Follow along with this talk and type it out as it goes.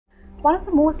One of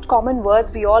the most common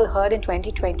words we all heard in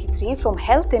 2023 from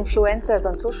health influencers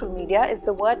on social media is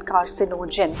the word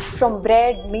carcinogen. From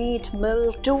bread, meat,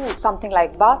 milk to something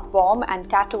like bath bomb and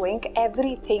tattooing,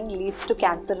 everything leads to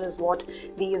cancer is what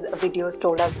these videos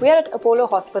told us. We are at Apollo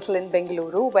Hospital in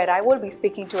Bengaluru, where I will be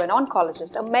speaking to an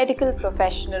oncologist, a medical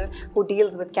professional who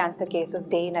deals with cancer cases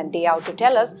day in and day out, to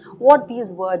tell us what these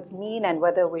words mean and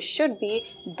whether we should be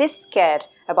this scared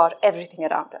about everything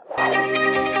around us.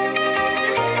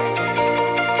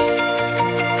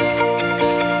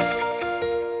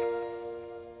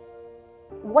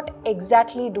 What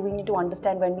exactly do we need to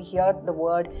understand when we hear the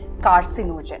word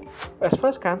carcinogen? As far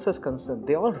as cancer is concerned,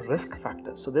 they are all risk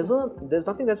factors. So there's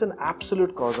nothing that's an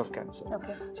absolute cause of cancer.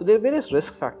 Okay. So there are various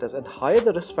risk factors, and higher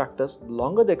the risk factors, the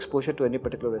longer the exposure to any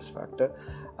particular risk factor,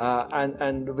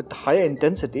 and with higher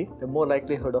intensity, the more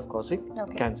likelihood of causing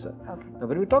cancer. Okay. Now,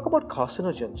 when we talk about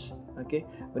carcinogens,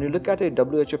 when you look at a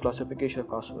WHO classification of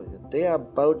carcinogens, there are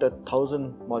about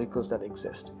 1,000 molecules that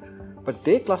exist. But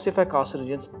they classify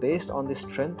carcinogens based on the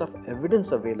strength of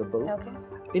evidence available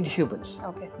in humans,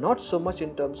 not so much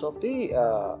in terms of the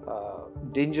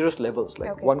dangerous levels,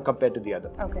 like one compared to the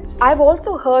other. I've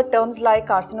also heard terms like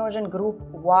carcinogen group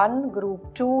 1,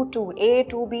 group 2, 2A,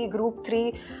 2B, group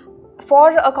 3.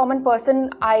 For a common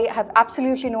person, I have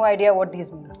absolutely no idea what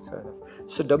these mean. Fair enough.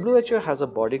 So WHO has a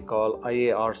body called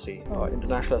IARC, or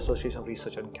International Association of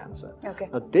Research on Cancer.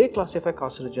 Now they classify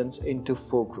carcinogens into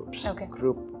 4 groups.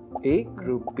 Group A,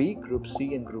 Group B, Group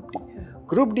C and Group D.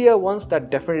 Group D are ones that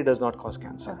definitely does not cause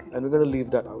cancer, and we're going to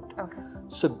leave that out.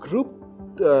 So Group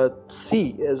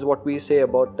C is what we say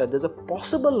about that there's a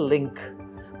possible link.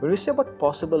 When we say about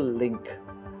possible link,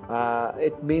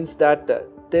 it means that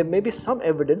there may be some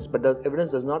evidence, but the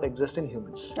evidence does not exist in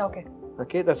humans.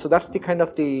 So that's the kind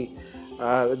of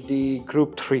the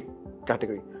Group 3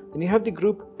 category. Then you have the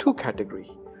Group 2 category.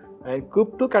 And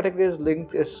Group 2 category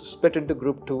is split into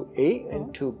Group 2A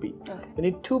and 2B. And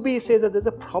in 2B it says that there's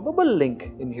a probable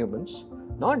link in humans,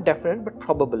 not definite but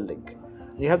probable link.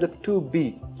 And you have the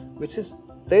 2B, which is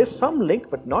there is some link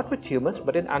but not with humans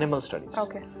but in animal studies.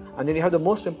 And then you have the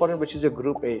most important, which is your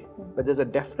Group A, but there's a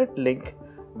definite link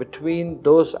between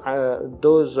those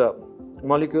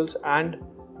molecules and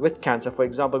with cancer. For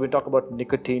example, we talk about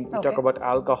nicotine, we talk about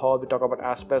alcohol, we talk about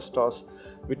asbestos,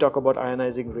 we talk about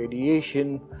ionizing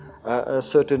radiation,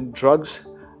 certain drugs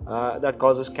that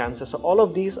causes cancer. So all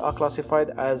of these are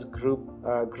classified as Group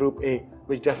A,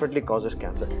 which definitely causes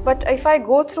cancer. But if I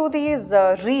go through these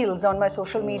reels on my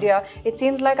social media, it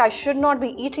seems like I should not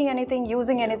be eating anything,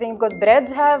 using anything, because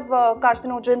breads have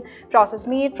carcinogen, processed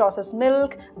meat, processed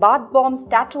milk, bath bombs,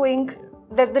 tattooing.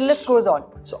 The list goes on.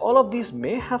 So all of these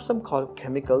may have some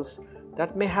chemicals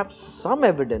that may have some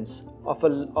evidence of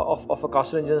a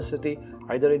carcinogenicity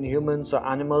either in humans or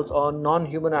animals or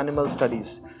non-human animal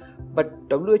studies. But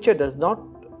WHO does not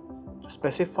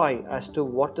specify as to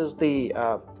what is the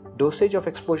dosage of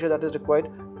exposure that is required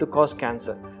to cause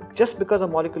cancer. Just because a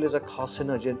molecule is a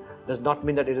carcinogen does not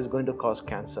mean that it is going to cause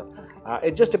cancer.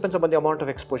 It just depends upon the amount of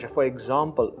exposure. For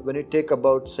example, when you take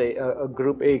about, say, a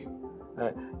Group A,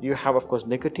 you have, of course,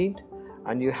 nicotine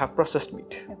and you have processed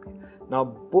meat. Now,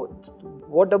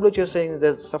 what WHO is saying is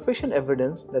there's sufficient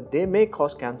evidence that they may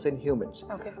cause cancer in humans.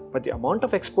 But the amount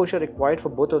of exposure required for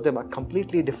both of them are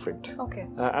completely different.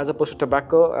 As opposed to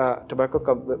tobacco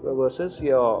versus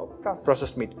your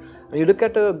processed meat. And you look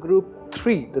at a Group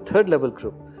 3, the third level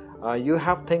group, you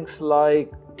have things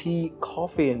like tea,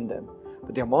 coffee in them.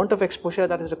 But the amount of exposure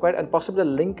that is required, and possibly the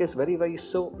link is very, very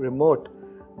so remote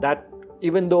that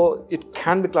even though it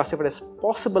can be classified as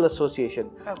possible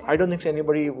association, I don't think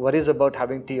anybody worries about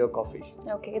having tea or coffee.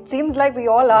 It seems like we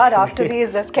all are after these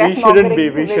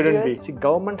scaremongering We shouldn't be. See,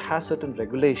 government has certain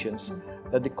regulations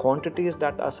that the quantities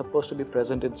that are supposed to be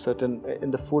present in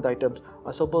the food items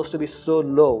are supposed to be so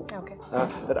low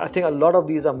that I think a lot of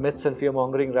these are myths and fear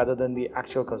mongering rather than the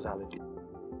actual causality.